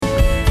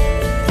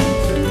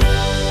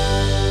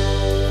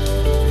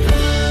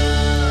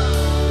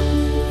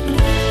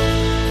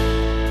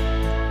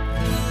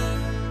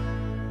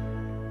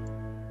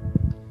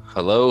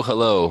Hello,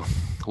 hello.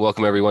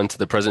 Welcome everyone to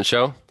the present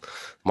show.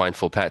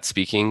 Mindful Pat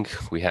speaking.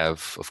 We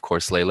have, of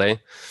course, Lele.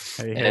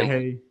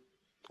 Hey.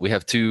 We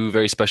have two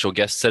very special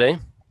guests today,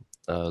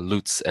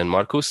 Lutz and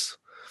Markus.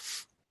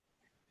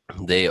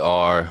 They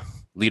are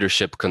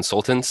leadership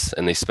consultants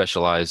and they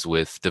specialize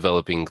with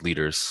developing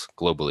leaders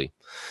globally.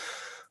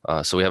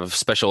 So we have a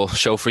special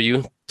show for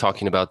you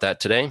talking about that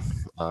today.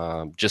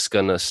 Just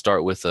gonna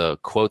start with a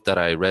quote that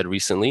I read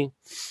recently,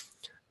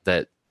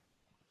 that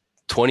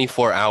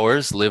 24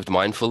 hours lived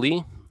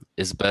mindfully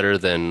is better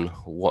than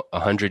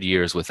 100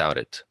 years without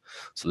it.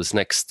 So this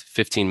next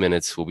 15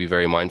 minutes will be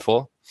very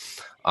mindful.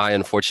 I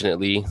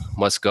unfortunately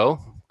must go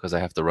because I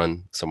have to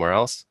run somewhere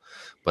else,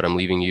 but I'm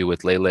leaving you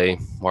with Lele,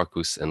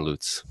 Markus, and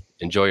Lutz.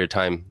 Enjoy your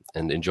time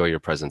and enjoy your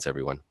presence,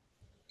 everyone.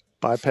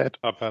 Bye, Pat.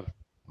 Bye, Pat.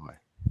 Bye.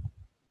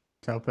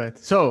 Ciao, Pat.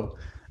 So,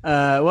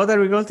 what are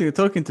we going to be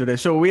talking today?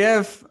 So we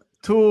have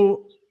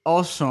two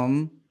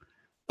awesome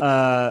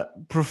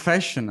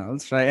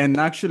professionals, right? And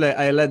actually,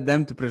 I let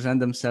them to present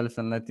themselves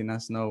and letting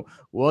us know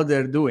what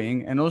they're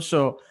doing, and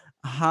also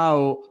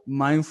how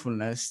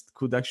mindfulness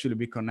could actually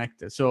be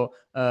connected. So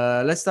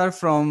let's start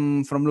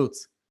from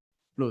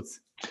Lutz.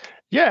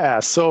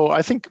 Yeah, so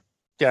I think,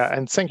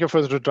 and thank you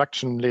for the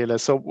introduction, Lele.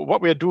 So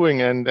what we're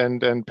doing,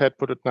 and Pat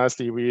put it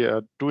nicely, we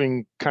are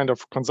doing kind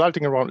of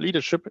consulting around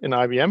leadership in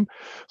IBM.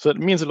 So it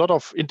means a lot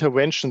of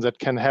interventions that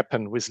can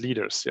happen with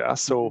leaders. Yeah.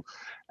 So,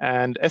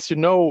 and as you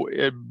know,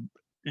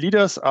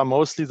 leaders are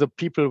mostly the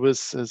people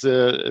with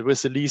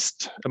the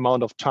least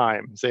amount of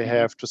time they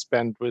have to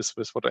spend with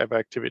whatever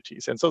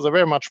activities, and so they're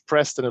very much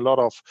pressed in a lot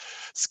of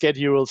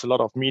schedules, a lot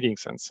of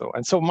meetings, and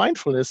so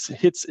mindfulness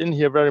hits in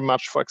here very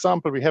much. For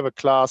example, we have a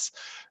class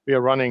we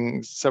are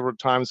running several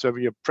times where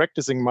we are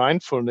practicing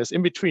mindfulness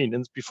in between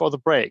and before the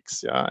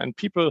breaks. Yeah, and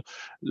people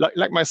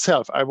like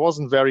myself, I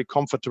wasn't very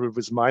comfortable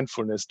with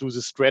mindfulness. Do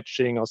the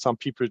stretching, or some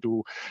people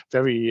do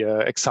very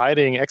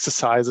exciting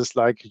exercises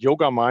like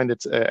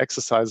yoga-minded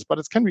exercises, but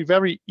it can be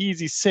very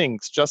easy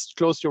things. Just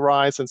close your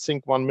eyes and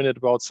think 1 minute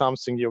about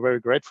something you're very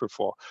grateful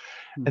for.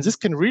 And this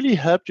can really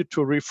help you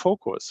to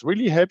refocus,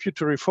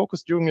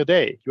 during your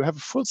day. You have a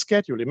full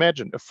schedule.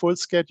 Imagine a full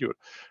schedule,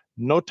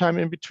 no time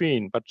in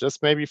between, but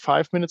just maybe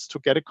 5 minutes to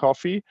get a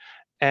coffee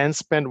and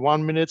spend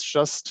 1 minute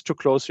just to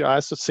close your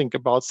eyes to think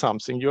about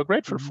something you're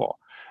grateful for.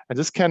 And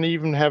this can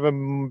even have a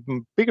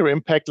bigger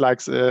impact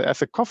like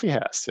as a coffee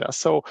has. Yeah.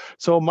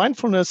 So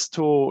mindfulness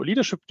to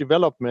leadership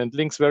development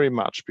links very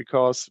much,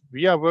 because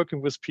we are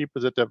working with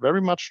people that are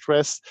very much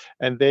stressed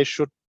and they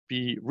should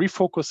be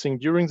refocusing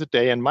during the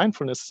day, and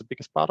mindfulness is the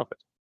biggest part of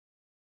it.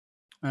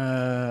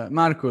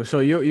 Marco, so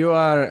you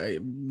are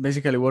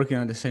basically working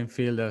on the same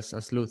field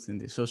as Lutz in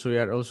this. So you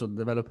are also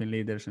developing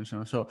leaders and so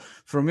on. So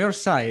from your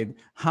side,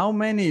 how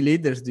many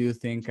leaders do you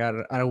think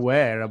are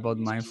aware about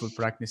mindful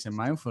practice and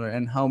mindfulness,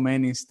 and how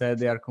many instead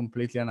they are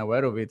completely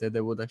unaware of it and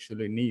they would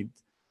actually need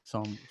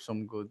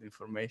some good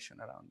information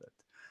around it?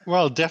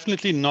 Well,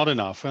 definitely not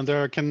enough. And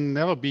there can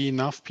never be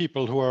enough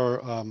people who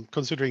are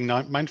considering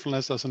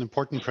mindfulness as an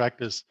important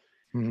practice.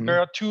 There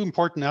are two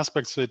important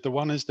aspects to it. The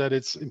one is that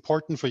it's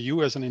important for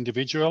you as an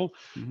individual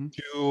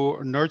to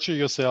nurture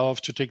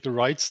yourself, to take the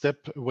right step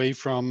away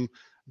from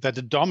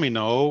that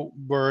domino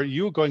where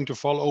you're going to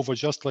fall over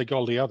just like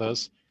all the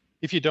others.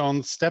 If you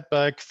don't step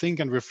back, think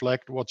and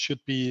reflect what should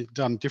be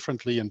done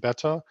differently and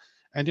better.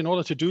 And in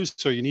order to do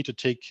so, you need to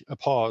take a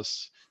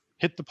pause,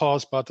 hit the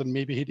pause button,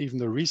 maybe hit even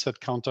the reset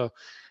counter,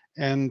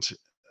 and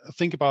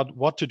think about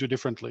what to do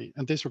differently.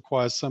 And this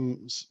requires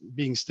some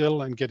being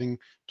still and getting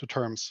to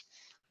terms.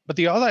 But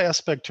the other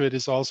aspect to it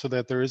is also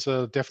that there is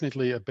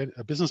definitely a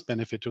business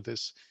benefit to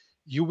this.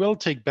 You will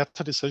take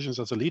better decisions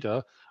as a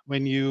leader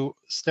when you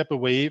step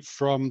away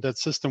from that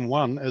system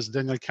one, as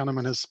Daniel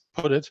Kahneman has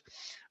put it,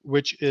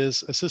 which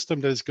is a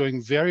system that is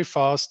going very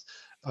fast,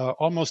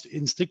 almost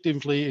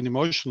instinctively and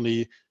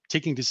emotionally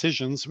taking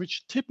decisions,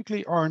 which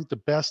typically aren't the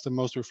best and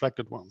most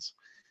reflected ones.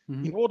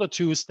 In order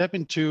to step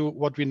into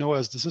what we know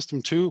as the system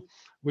two,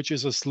 which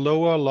is a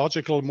slower,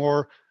 logical,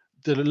 more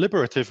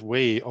deliberative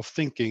way of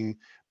thinking,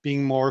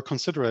 being more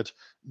considerate,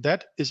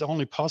 that is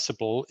only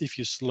possible if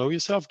you slow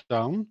yourself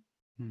down,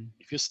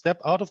 if you step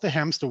out of the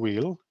hamster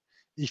wheel,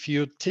 if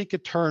you take a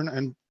turn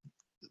and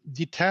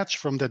detach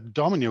from that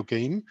domino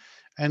game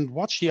and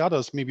watch the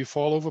others maybe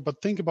fall over,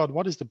 but think about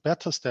what is the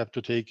better step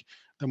to take,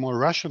 the more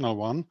rational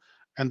one,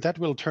 and that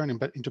will turn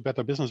into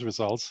better business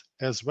results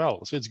as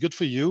well. So it's good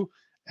for you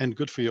and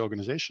good for your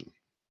organization.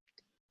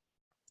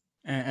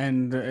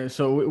 And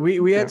so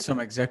we had some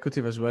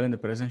executive as well in the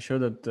present show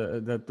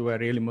that were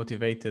really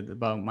motivated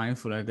about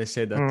mindfulness. They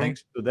said that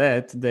thanks to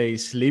that, they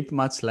sleep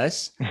much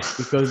less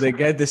because they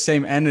get the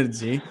same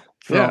energy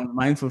from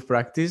mindful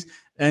practice,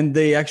 and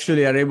they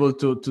actually are able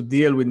to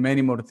deal with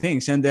many more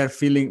things, and they're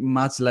feeling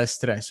much less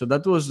stress. So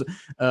that was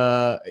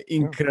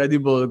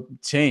incredible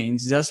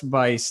change just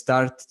by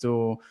start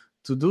to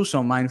do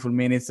some mindful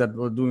minutes that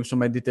were doing some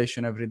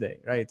meditation every day,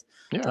 right?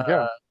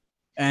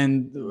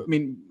 And I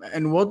mean,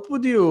 and what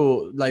would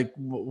you like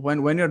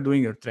when you're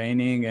doing your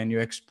training and you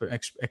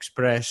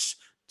express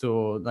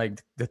to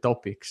like the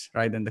topics,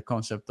 right, and the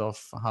concept of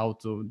how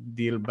to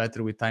deal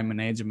better with time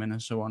management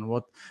and so on.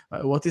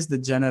 What is the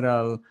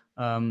general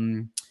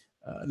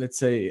let's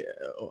say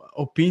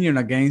opinion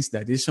against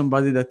that? Is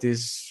somebody that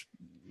is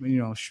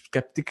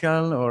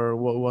skeptical,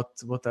 or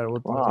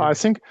I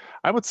think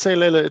I would say,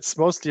 Leila, it's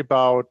mostly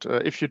about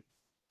if you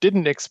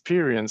didn't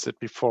experience it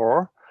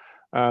before,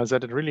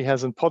 that it really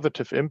has a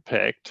positive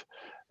impact.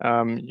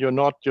 You're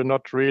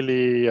not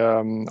really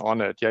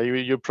on it. Yeah,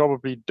 you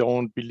probably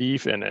don't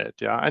believe in it.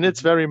 Yeah, and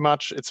it's very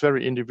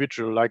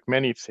individual, like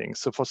many things.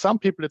 So for some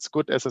people, it's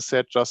good, as I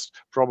said, just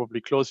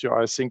probably close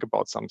your eyes, think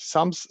about something.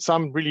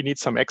 Some really need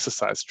some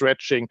exercise,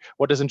 stretching,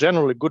 what is in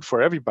general good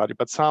for everybody,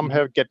 but some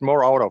get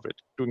more out of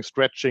it, doing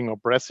stretching or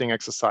breathing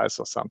exercise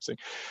or something.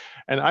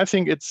 And I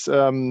think it's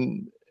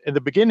in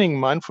the beginning,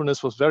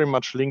 mindfulness was very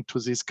much linked to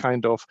these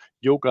kind of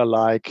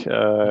yoga-like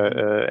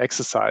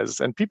exercises,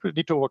 and people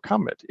need to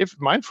overcome it. If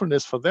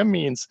mindfulness for them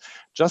means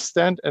just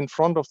stand in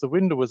front of the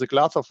window with a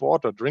glass of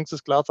water, drink this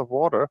glass of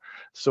water,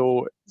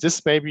 so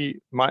this may be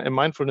a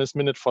mindfulness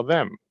minute for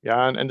them.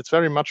 Yeah, and it's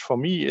very much for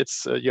me.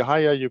 It's you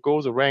higher you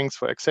go the ranks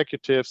for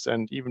executives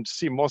and even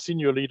see more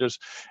senior leaders.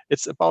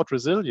 It's about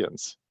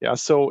resilience. Yeah,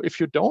 so if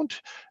you don't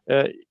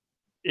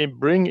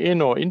bring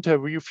in or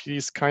interweave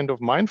these kind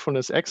of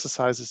mindfulness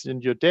exercises in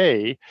your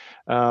day,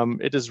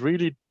 it is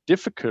really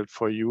difficult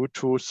for you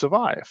to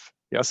survive.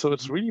 Yeah, so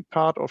it's really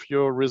part of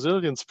your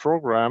resilience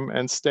program,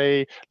 and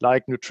stay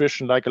like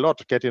nutrition, like a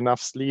lot, get enough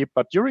sleep.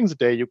 But during the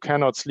day, you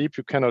cannot sleep,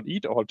 you cannot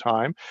eat all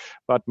time.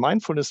 But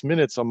mindfulness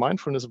minutes or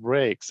mindfulness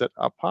breaks that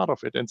are part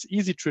of it, and it's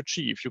easy to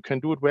achieve. You can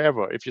do it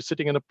wherever. If you're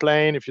sitting in a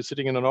plane, if you're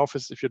sitting in an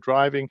office, if you're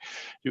driving,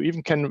 you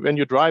even can, when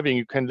you're driving,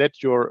 you can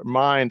let your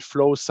mind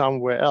flow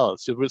somewhere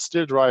else. You will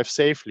still drive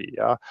safely,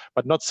 yeah,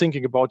 but not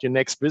thinking about your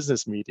next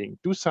business meeting.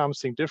 Do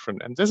something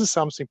different. And this is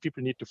something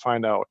people need to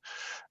find out.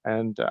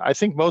 And I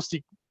think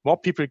mostly more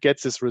people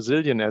get this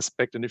resilient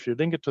aspect, and if you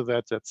link it to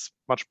that, that's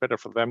much better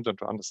for them than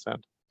to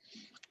understand.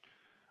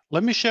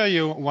 Let me share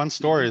you one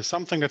story,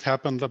 something that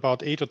happened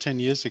about 8 or 10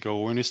 years ago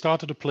when we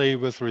started to play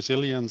with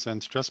resilience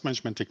and stress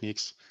management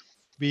techniques.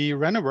 We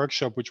ran a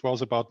workshop which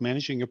was about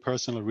managing your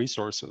personal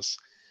resources.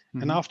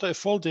 And after a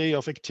full day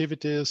of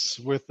activities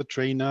with the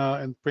trainer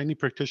and training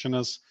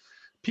practitioners,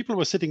 people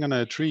were sitting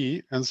under a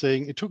tree and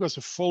saying it took us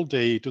a full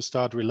day to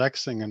start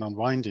relaxing and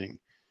unwinding.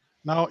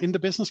 Now, in the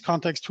business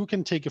context, who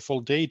can take a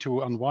full day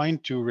to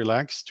unwind, to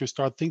relax, to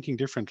start thinking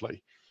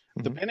differently?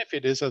 The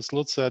benefit is, as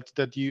Lutz said,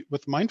 that you,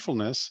 with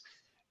mindfulness,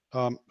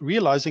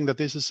 realizing that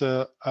this is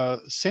a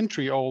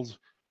century-old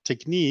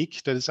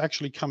technique that is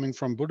actually coming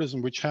from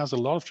Buddhism, which has a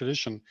lot of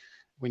tradition.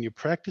 When you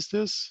practice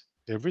this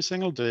every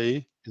single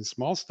day in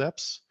small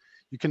steps,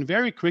 you can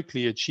very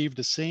quickly achieve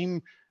the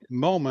same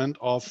moment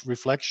of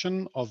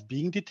reflection, of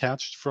being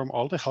detached from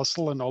all the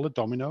hustle and all the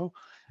domino,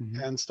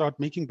 and start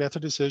making better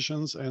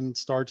decisions and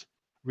start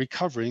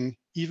recovering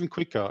even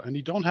quicker. And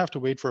you don't have to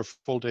wait for a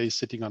full day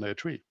sitting under a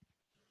tree.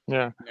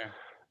 Yeah.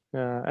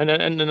 And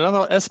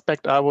another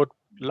aspect I would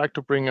like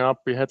to bring up,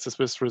 we had this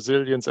with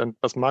resilience, and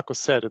as Marcus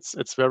said,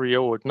 it's very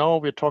old. Now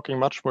we're talking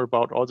much more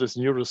about all these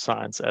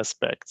neuroscience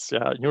aspects,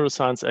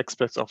 neuroscience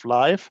aspects of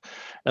life,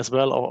 as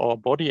well of our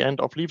body and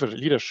of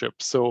leadership.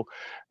 So,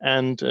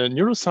 and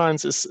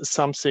neuroscience is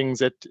something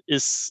that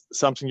is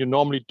something you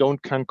normally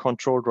can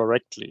control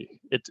directly.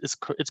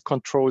 It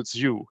controls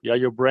you. Yeah,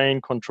 your brain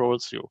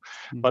controls you.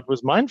 But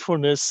with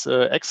mindfulness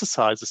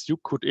exercises, you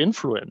could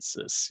influence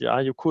this.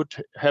 Yeah, you could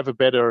have a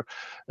better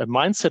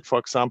mindset. For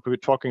example, we're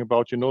talking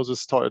about,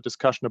 this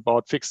discussion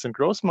about fixed and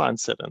growth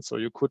mindset. And so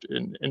you could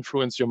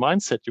influence your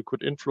mindset, you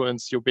could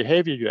influence your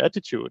behavior, your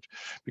attitude,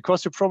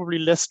 because you're probably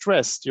less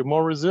stressed, you're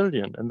more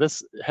resilient. And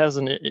this has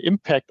an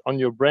impact on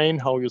your brain,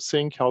 how you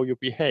think, how you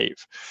behave.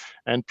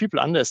 And people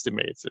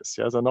underestimate this.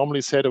 Yeah, they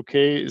normally said,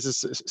 okay,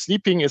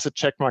 sleeping is a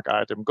checkmark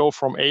item. Go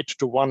from 8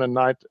 to 1 at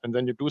night, and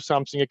then you do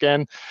something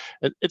again.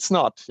 It's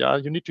not. Yeah,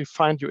 you need to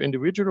find your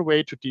individual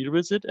way to deal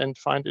with it, and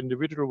find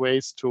individual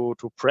ways to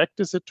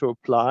practice it, to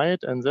apply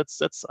it. And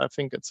that's I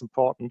think it's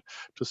important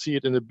to see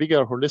it in a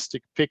bigger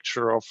holistic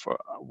picture of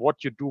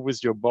what you do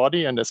with your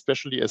body, and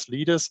especially as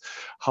leaders,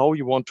 how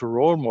you want to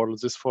role model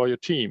this for your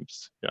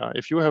teams. Yeah,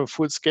 if you have a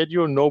full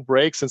schedule, no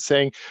breaks, and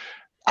saying,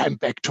 I'm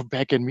back to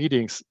back in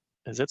meetings,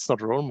 that's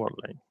not role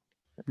modeling.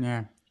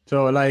 Yeah.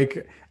 So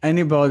like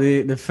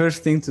anybody, the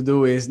first thing to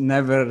do is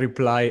never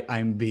reply,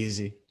 I'm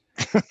busy.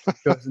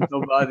 Because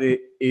nobody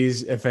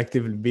is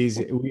effectively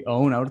busy. We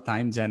own our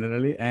time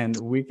generally, and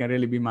we can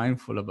really be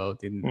mindful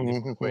about it in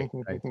different ways,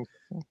 right?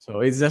 So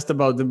it's just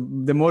about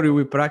the more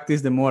we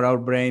practice, the more our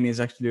brain is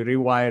actually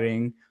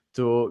rewiring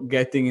to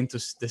getting into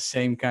the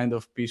same kind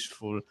of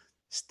peaceful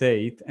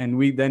state. And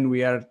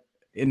we are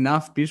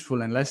enough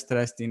peaceful and less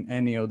stressed in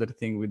any other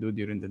thing we do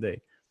during the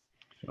day.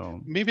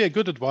 So maybe a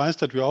good advice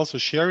that we're also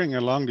sharing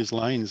along these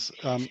lines,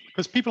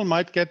 because people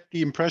might get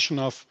the impression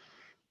of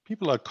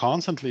people are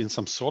constantly in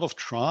some sort of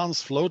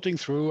trance, floating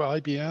through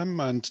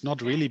IBM and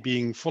not really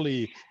being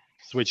fully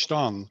switched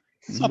on.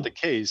 It's not the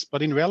case,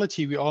 but in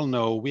reality, we all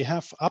know we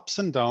have ups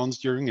and downs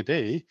during a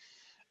day.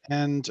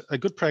 And a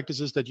good practice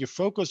is that you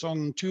focus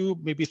on 2,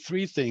 maybe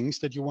 3 things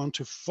that you want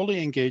to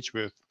fully engage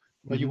with,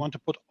 where you want to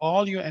put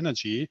all your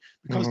energy,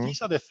 because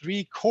these are the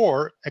 3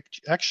 core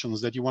actions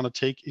that you want to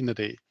take in a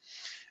day.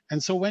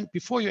 And so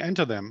before you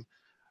enter them,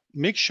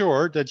 make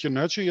sure that you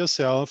nurture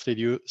yourself, that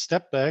you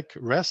step back,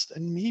 rest,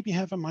 and maybe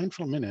have a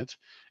mindful minute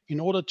in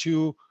order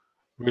to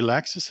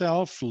relax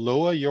yourself,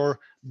 lower your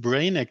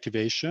brain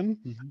activation,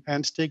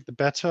 and take the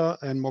better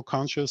and more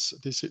conscious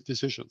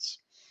decisions.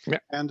 Yeah.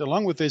 And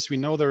along with this, we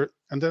know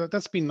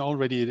that's been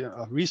already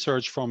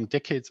research from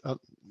decades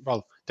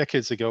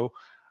ago.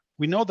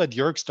 We know that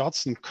Yerkes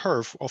Dodson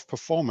curve of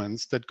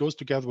performance that goes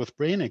together with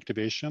brain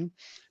activation.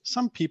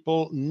 Some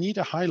people need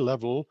a high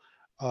level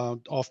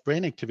of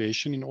brain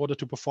activation in order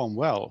to perform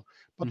well.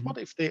 But what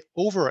if they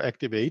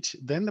overactivate?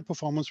 Then the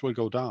performance will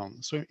go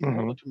down. So in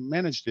order to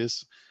manage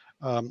this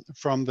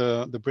from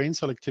the brain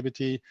cell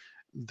activity,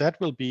 that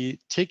will be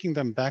taking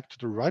them back to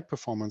the right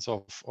performance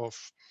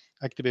of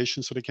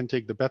activation so they can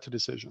take the better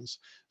decisions.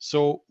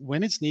 So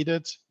when it's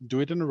needed, do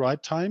it in the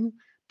right time.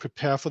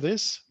 Prepare for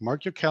this,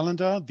 mark your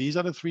calendar. These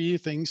are the 3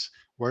 things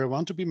where I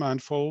want to be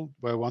mindful,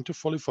 where I want to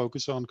fully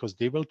focus on, because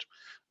they will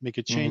make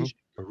a change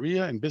in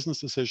career and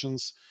business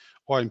decisions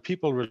or in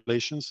people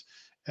relations,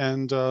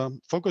 and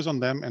focus on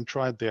them and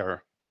try it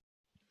there.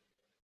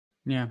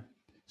 Yeah.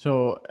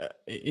 So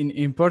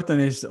important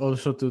is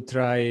also to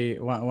try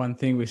one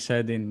thing we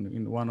said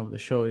in one of the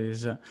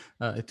shows is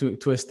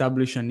to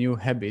establish a new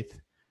habit.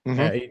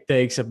 It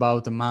takes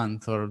about a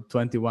month or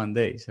 21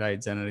 days,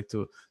 right, generally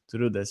to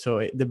do that.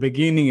 So the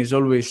beginning is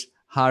always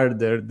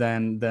harder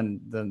than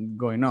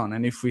going on.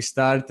 And if we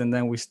start and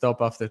then we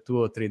stop after 2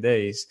 or 3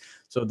 days,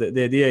 so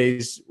the idea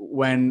is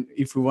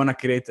if we want to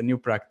create a new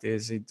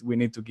practice, we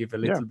need to give a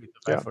little bit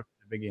of effort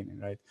at the beginning,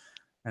 right?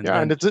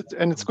 And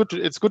it's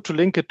good to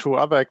link it to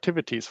other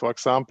activities. For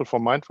example, for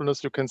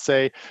mindfulness, you can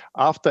say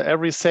after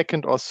every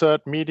second or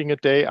third meeting a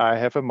day, I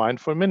have a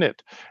mindful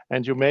minute,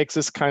 and you make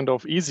this kind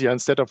of easier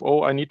instead of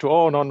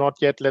no,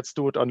 not yet. Let's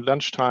do it on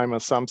lunchtime or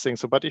something.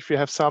 So, but if you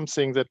have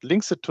something that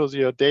links it to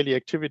your daily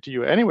activity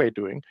you're anyway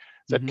doing,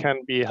 that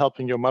can be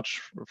helping you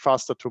much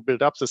faster to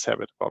build up this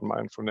habit about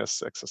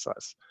mindfulness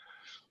exercise.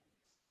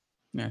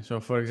 Yeah. So,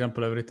 for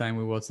example, every time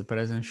we watch the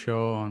Present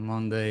Show on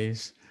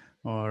Mondays,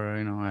 or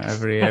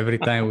every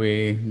time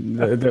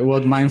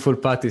what Mindful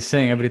Pat is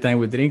saying, every time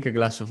we drink a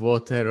glass of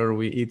water or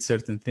we eat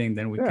certain thing,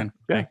 then we can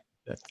connect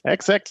that.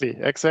 Exactly.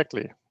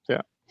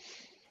 Yeah.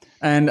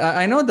 And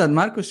I know that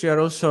Marcus, you are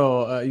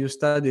also you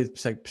studied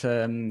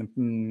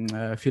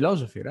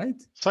philosophy,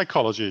 right?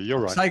 Psychology.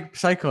 You're right.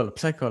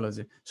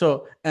 Psychology.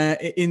 So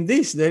in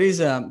this, there is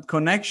a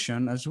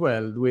connection as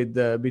well with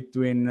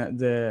between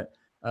the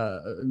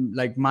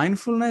like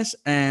mindfulness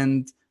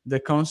and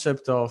the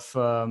concept of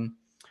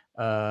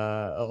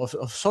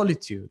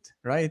solitude,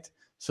 right?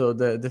 So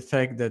the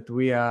fact that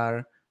we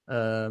are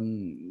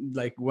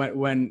like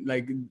when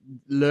like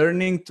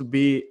learning to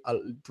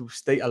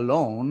stay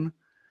alone,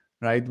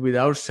 right, with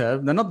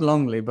ourselves, not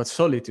lonely but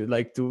solitude,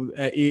 like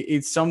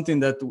it's something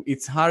that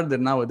it's harder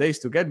nowadays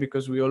to get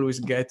because we always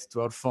get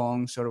to our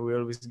phones, or we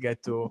always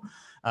get to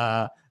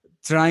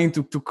trying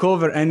to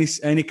cover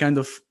any kind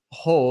of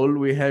hole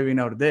we have in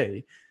our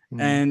day.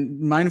 And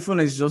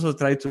mindfulness is also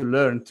try to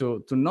learn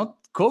to not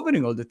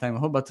covering all the time,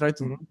 but try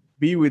to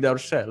be with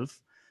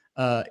ourselves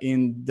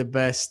in the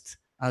best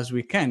as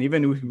we can,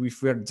 even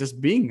if we're just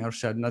being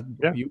ourselves, not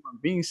human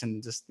beings,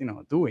 and just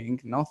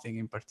doing nothing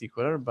in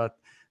particular, but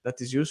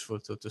that is useful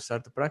to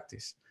start to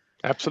practice.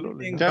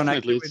 Absolutely.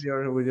 Definitely.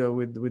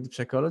 With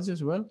psychology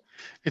as well?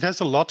 It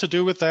has a lot to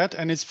do with that.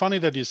 And it's funny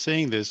that you're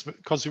saying this,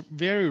 because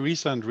very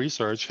recent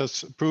research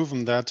has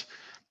proven that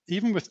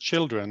even with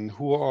children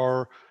who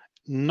are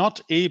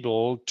not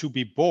able to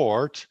be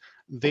bored,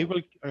 they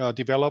will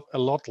develop a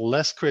lot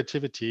less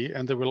creativity,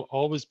 and they will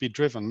always be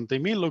driven. They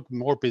may look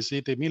more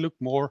busy, they may look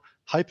more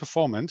high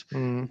performant,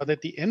 but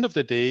at the end of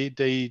the day,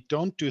 they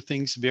don't do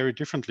things very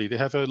differently. They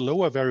have a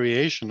lower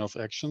variation of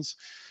actions.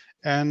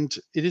 And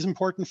it is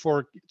important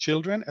for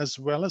children as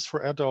well as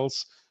for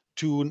adults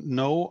to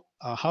know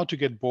how to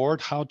get bored,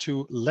 how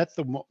to let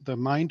the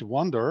mind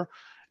wander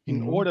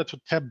in order to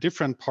tap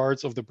different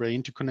parts of the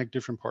brain to connect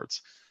different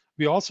parts.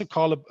 We also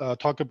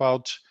talk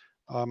about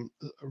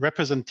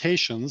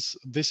representations.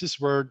 This is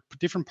where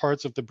different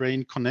parts of the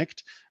brain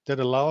connect that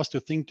allow us to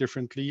think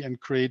differently and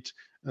create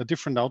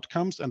different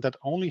outcomes. And that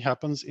only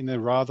happens in a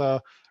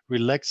rather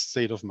relaxed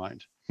state of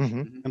mind.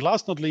 And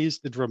last not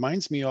least, it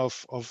reminds me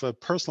of a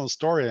personal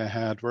story I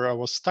had where I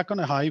was stuck on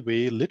a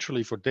highway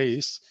literally for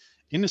days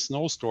in a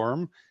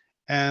snowstorm.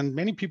 And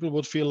many people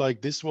would feel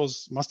like this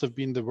must have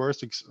been the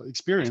worst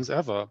experience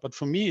ever. But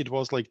for me, it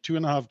was like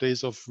 2.5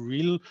 days of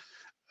real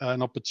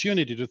an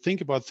opportunity to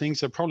think about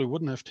things I probably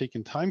wouldn't have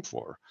taken time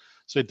for.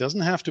 So it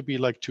doesn't have to be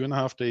like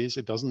 2.5 days.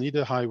 It doesn't need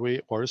a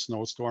highway or a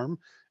snowstorm.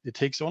 It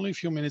takes only a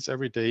few minutes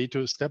every day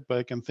to step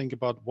back and think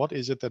about what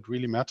is it that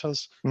really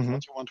matters,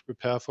 what you want to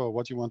prepare for,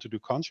 what you want to do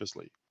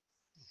consciously.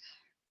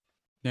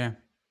 Yeah.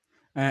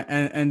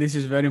 And this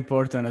is very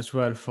important as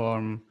well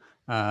for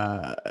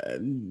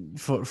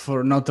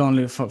for not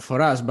only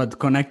for us, but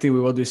connecting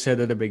with what we said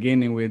at the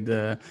beginning,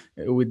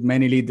 with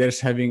many leaders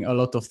having a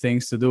lot of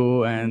things to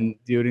do, and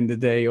during the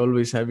day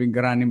always having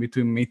running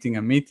between meeting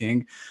and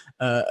meeting.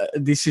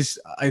 This is,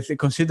 I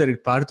consider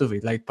it part of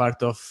it, like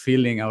part of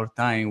filling our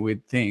time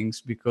with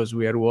things, because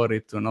we are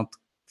worried to not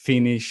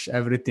finish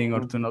everything or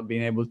to not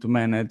being able to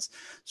manage.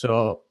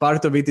 So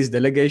part of it is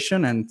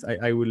delegation, and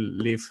I will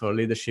leave for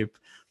leadership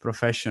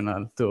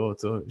professional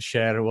to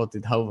share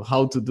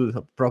how to do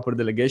the proper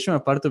delegation. A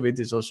part of it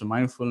is also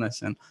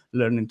mindfulness and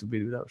learning to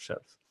be with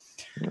ourselves.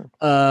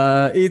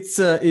 Yeah.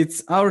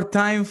 It's our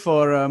time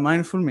for a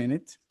mindful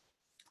minute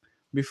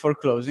before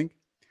closing.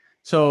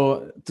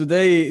 So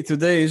today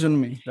is on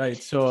me,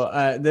 right? So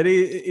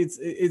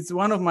it's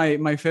one of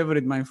my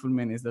favorite mindful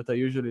minutes that I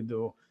usually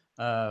do.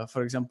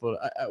 For example,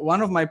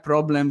 one of my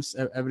problems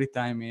every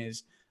time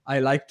is I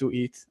like to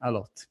eat a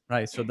lot,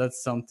 right? So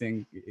that's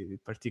something in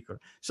particular.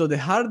 So the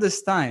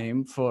hardest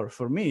time for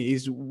me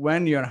is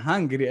when you're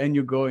hungry and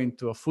you go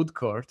into a food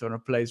court or a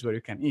place where you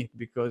can eat,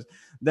 because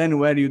then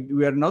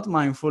we are not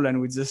mindful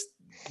and we just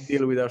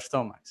deal with our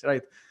stomachs,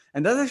 right?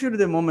 And that's actually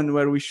the moment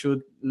where we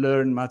should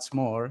learn much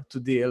more to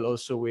deal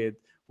also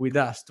with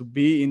us, to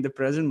be in the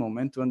present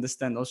moment, to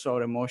understand also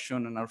our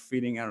emotion and our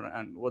feeling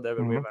and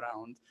whatever we have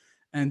around,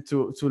 and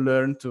to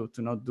learn to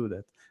not do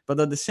that. But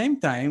at the same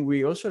time,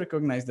 we also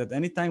recognize that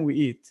anytime we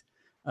eat,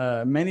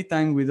 many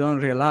times we don't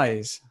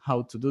realize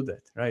how to do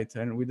that, right?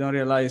 And we don't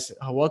realize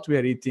what we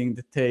are eating,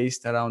 the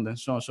taste around, and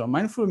so on. So a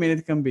mindful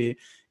minute can be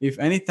if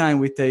anytime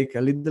we take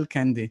a little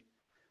candy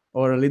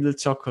or a little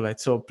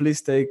chocolate. So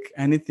please take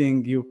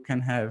anything you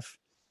can have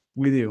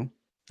with you,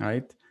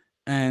 right?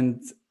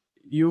 And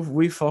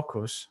we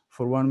focus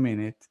for 1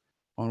 minute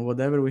on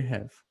whatever we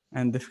have.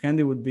 And the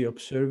candy would be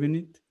observing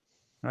it,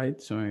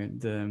 right? So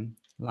the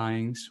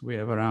lines we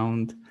have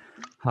around,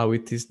 how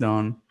it is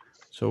done.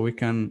 So you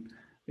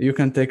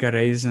can take a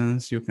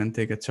raisins, you can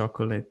take a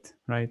chocolate,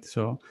 right?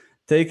 So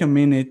take a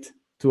minute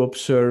to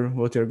observe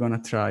what you're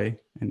gonna try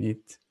and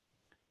eat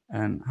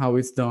and how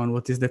it's done,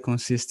 what is the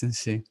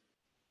consistency.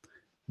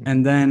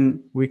 And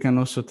then we can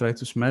also try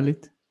to smell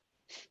it,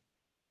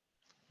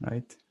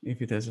 right?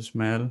 If it has a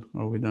smell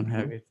or we don't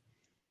have it.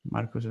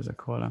 Marcus has a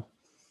cola.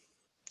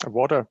 A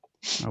water,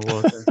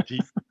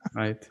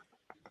 right?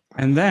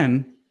 And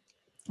then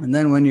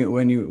when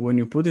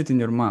you put it in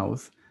your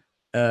mouth,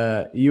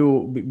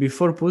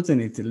 before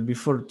putting it,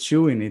 before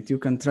chewing it, you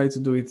can try to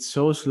do it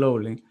so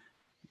slowly.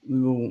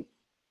 You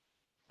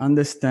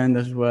understand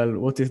as well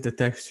what is the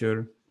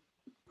texture,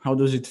 how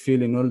does it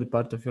feel in all the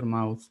part of your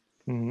mouth,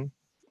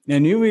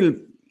 and you will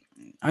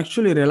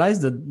actually realize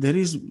that there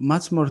is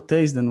much more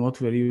taste than what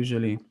we're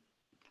usually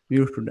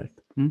used to that.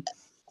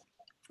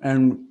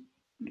 And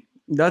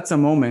that's a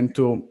moment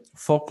to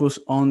focus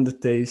on the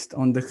taste,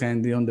 on the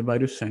candy, on the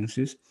various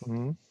senses.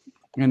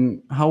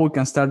 And how we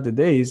can start the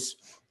day is,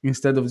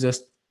 instead of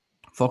just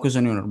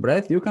focusing on your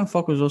breath, you can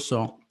focus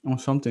also on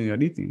something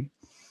you're eating.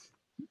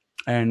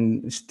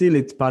 And still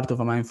it's part of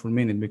a mindful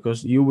minute,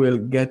 because you will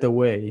get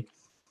away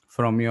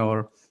from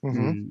your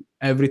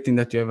everything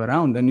that you have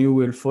around, and you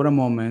will for a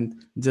moment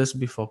just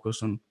be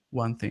focused on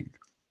one thing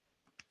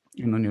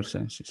and on your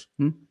senses.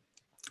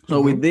 So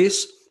with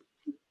this,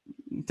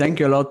 thank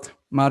you a lot,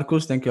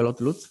 Marcus. Thank you a lot,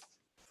 Lutz,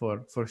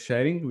 for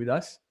sharing with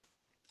us.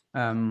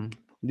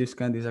 This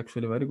candy is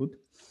actually very good.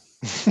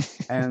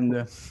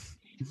 And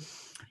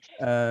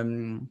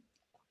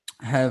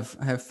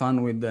have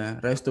fun with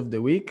the rest of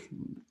the week.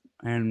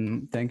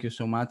 And thank you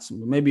so much.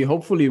 Maybe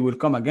hopefully we'll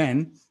come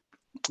again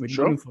with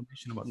more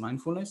information about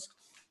mindfulness.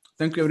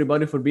 Thank you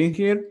everybody for being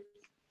here.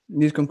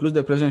 This concludes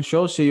the present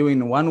show. See you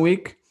in 1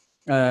 week.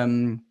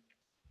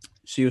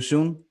 See you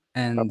soon.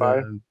 And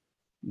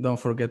don't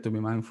forget to be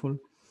mindful.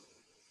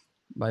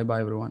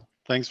 Bye-bye, everyone.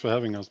 Thanks for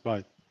having us.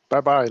 Bye.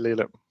 Bye-bye,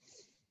 Lele.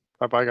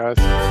 Bye-bye,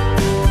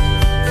 guys.